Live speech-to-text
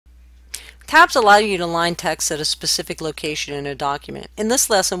Tabs allow you to align text at a specific location in a document. In this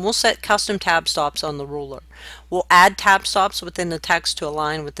lesson, we'll set custom tab stops on the ruler. We'll add tab stops within the text to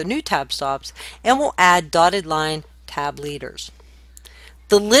align with the new tab stops, and we'll add dotted line tab leaders.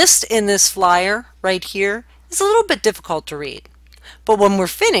 The list in this flyer right here is a little bit difficult to read, but when we're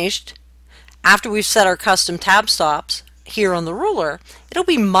finished, after we've set our custom tab stops here on the ruler, it'll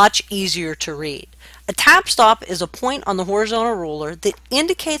be much easier to read. A tab stop is a point on the horizontal ruler that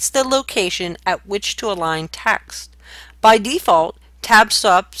indicates the location at which to align text. By default, tab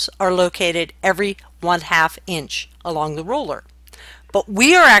stops are located every 1/2 inch along the ruler. But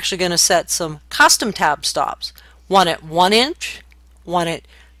we are actually going to set some custom tab stops, one at 1 inch, one at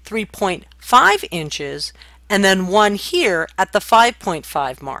 3.5 inches, and then one here at the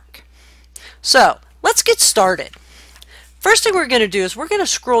 5.5 mark. So let's get started. First thing we're going to do is we're going to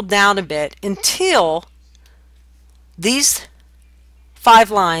scroll down a bit until these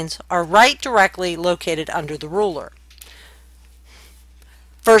 5 lines are right directly located under the ruler.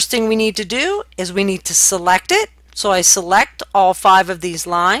 First thing we need to do is we need to select it. So I select all 5 of these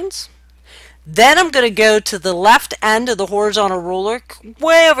lines. Then I'm going to go to the left end of the horizontal ruler,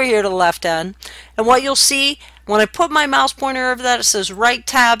 way over here to the left end. And what you'll see when I put my mouse pointer over that, it says right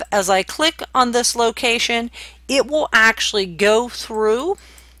tab. As I click on this location, it will actually go through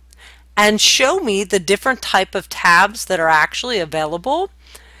and show me the different type of tabs that are actually available.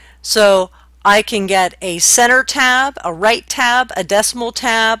 So I can get a center tab, a right tab, a decimal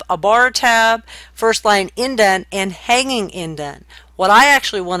tab, a bar tab, first line indent, and hanging indent. What I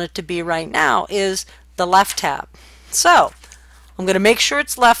actually want it to be right now is the left tab. So I'm going to make sure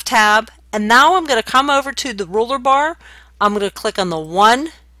it's left tab, and now I'm going to come over to the ruler bar. I'm going to click on the 1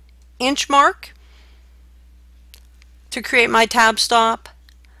 inch mark to create my tab stop,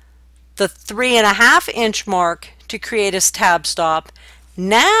 the 3.5 inch mark to create a tab stop.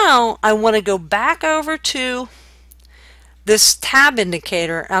 Now I want to go back over to this tab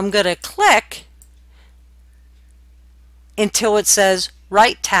indicator. I'm going to click until it says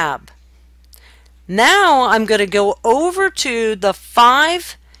right tab. Now I'm going to go over to the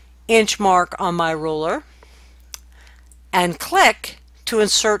 5 inch mark on my ruler and click to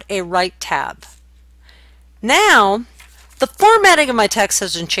insert a right tab. Now the formatting of my text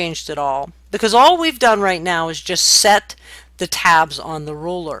hasn't changed at all, because all we've done right now is just set the tabs on the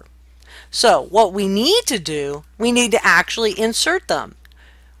ruler. So what we need to do, we need to actually insert them.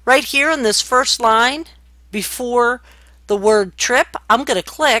 Right here on this first line before the word trip, I'm going to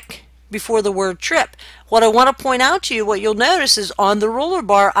click before the word trip. What I want to point out to you, what you'll notice is on the ruler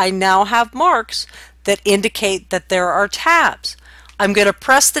bar I now have marks that indicate that there are tabs. I'm going to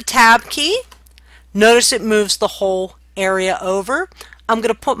press the tab key. Notice it moves the whole area over. I'm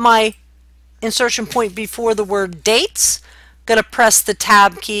going to put my insertion point before the word dates. Going to press the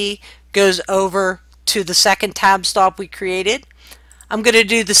tab key, goes over to the second tab stop we created. I'm going to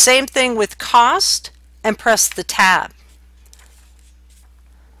do the same thing with cost and press the tab.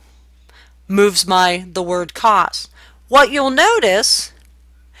 Moves the word cost. What you'll notice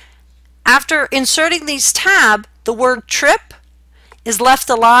after inserting these tab, the word trip is left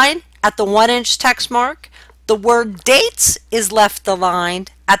aligned at the 1 inch text mark. The word dates is left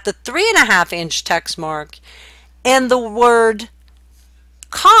aligned at the 3.5 inch text mark, and the word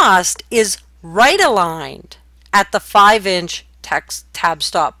cost is right aligned at the 5 inch text tab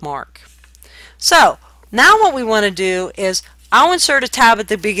stop mark. So now what we want to do is I'll insert a tab at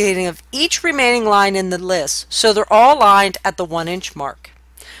the beginning of each remaining line in the list so they're all aligned at the 1 inch mark.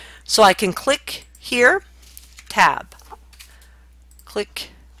 So I can click here, tab,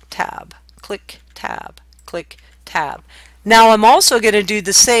 click, tab, click, tab, click, tab. Now I'm also going to do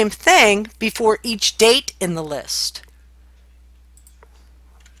the same thing before each date in the list.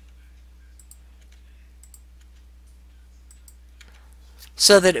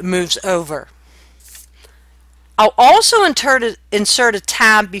 So that it moves over. I'll also insert a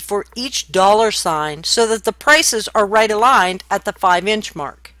tab before each dollar sign so that the prices are right aligned at the 5 inch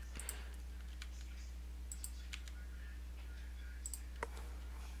mark.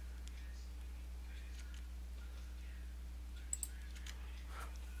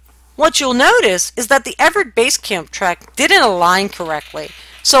 What you'll notice is that the Everett Basecamp track didn't align correctly.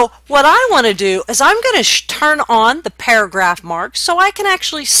 So what I want to do is I'm going to turn on the paragraph marks so I can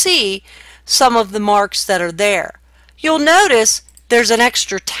actually see some of the marks that are there. You'll notice there's an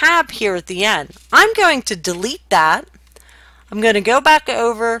extra tab here at the end. I'm going to delete that. I'm going to go back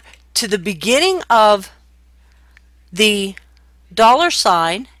over to the beginning of the dollar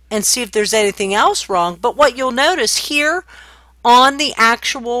sign and see if there's anything else wrong. But what you'll notice here on the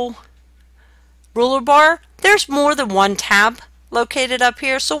actual ruler bar, there's more than one tab located up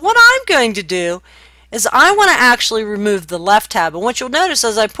here. So what I'm going to do is I want to actually remove the left tab. And what you'll notice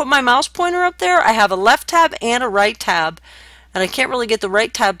as I put my mouse pointer up there, I have a left tab and a right tab. And I can't really get the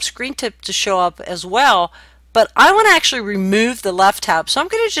right tab screen tip to show up as well, but I want to actually remove the left tab. So I'm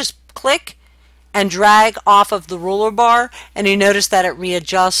going to just click and drag off of the ruler bar, and you notice that it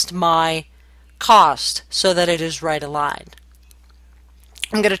readjusts my cost so that it is right aligned.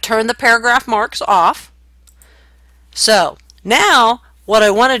 I'm going to turn the paragraph marks off. So now what I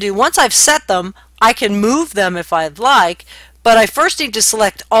want to do, once I've set them, I can move them if I'd like, but I first need to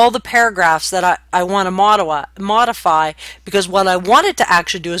select all the paragraphs that I want to modify, because what I wanted to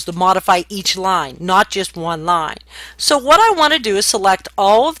actually do is to modify each line, not just one line. So what I want to do is select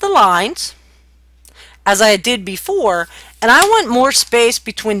all of the lines, as I did before, and I want more space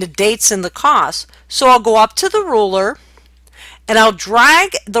between the dates and the costs. So I'll go up to the ruler, and I'll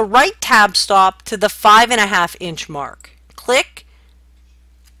drag the right tab stop to the 5.5 inch mark. Click,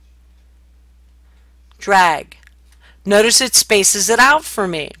 drag. Notice it spaces it out for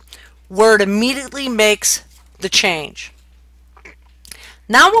me. Word immediately makes the change.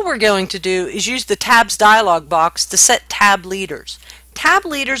 Now what we're going to do is use the tabs dialog box to set tab leaders. Tab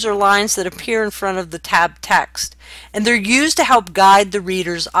leaders are lines that appear in front of the tab text, and they're used to help guide the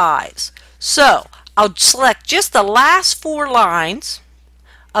reader's eyes. So I'll select just the last 4 lines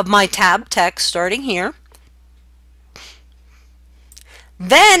of my tab text starting here.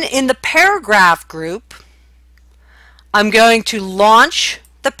 Then in the paragraph group, I'm going to launch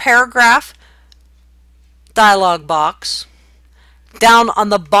the paragraph dialog box. Down on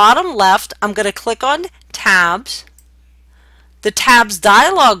the bottom left, I'm going to click on tabs. The tabs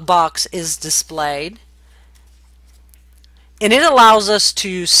dialog box is displayed, and it allows us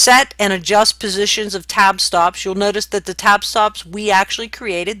to set and adjust positions of tab stops. You'll notice that the tab stops we actually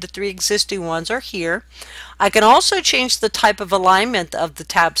created, the 3 existing ones, are here. I can also change the type of alignment of the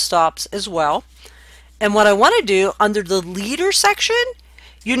tab stops as well. And what I want to do under the leader section,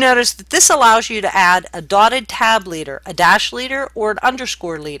 you notice that this allows you to add a dotted tab leader, a dash leader, or an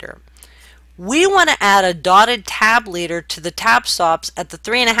underscore leader. We want to add a dotted tab leader to the tab stops at the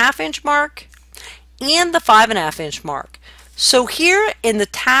 3.5 inch mark and the 5.5 inch mark. So here in the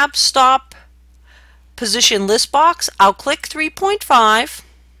tab stop position list box, I'll click 3.5.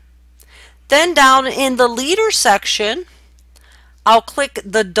 Then down in the leader section, I'll click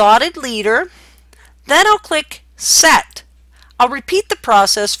the dotted leader. Then I'll click set. I'll repeat the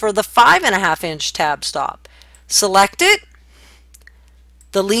process for the 5.5 inch tab stop. Select it,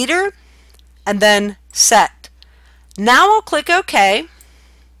 the leader, and then set. Now I'll click OK.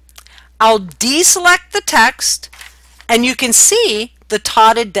 I'll deselect the text, and you can see the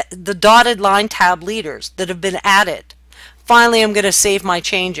dotted line tab leaders that have been added. Finally, I'm going to save my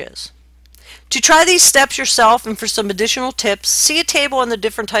changes. To try these steps yourself and for some additional tips, see a table on the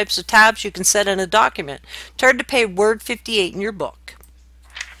different types of tabs you can set in a document. Turn to page Word 58 in your book.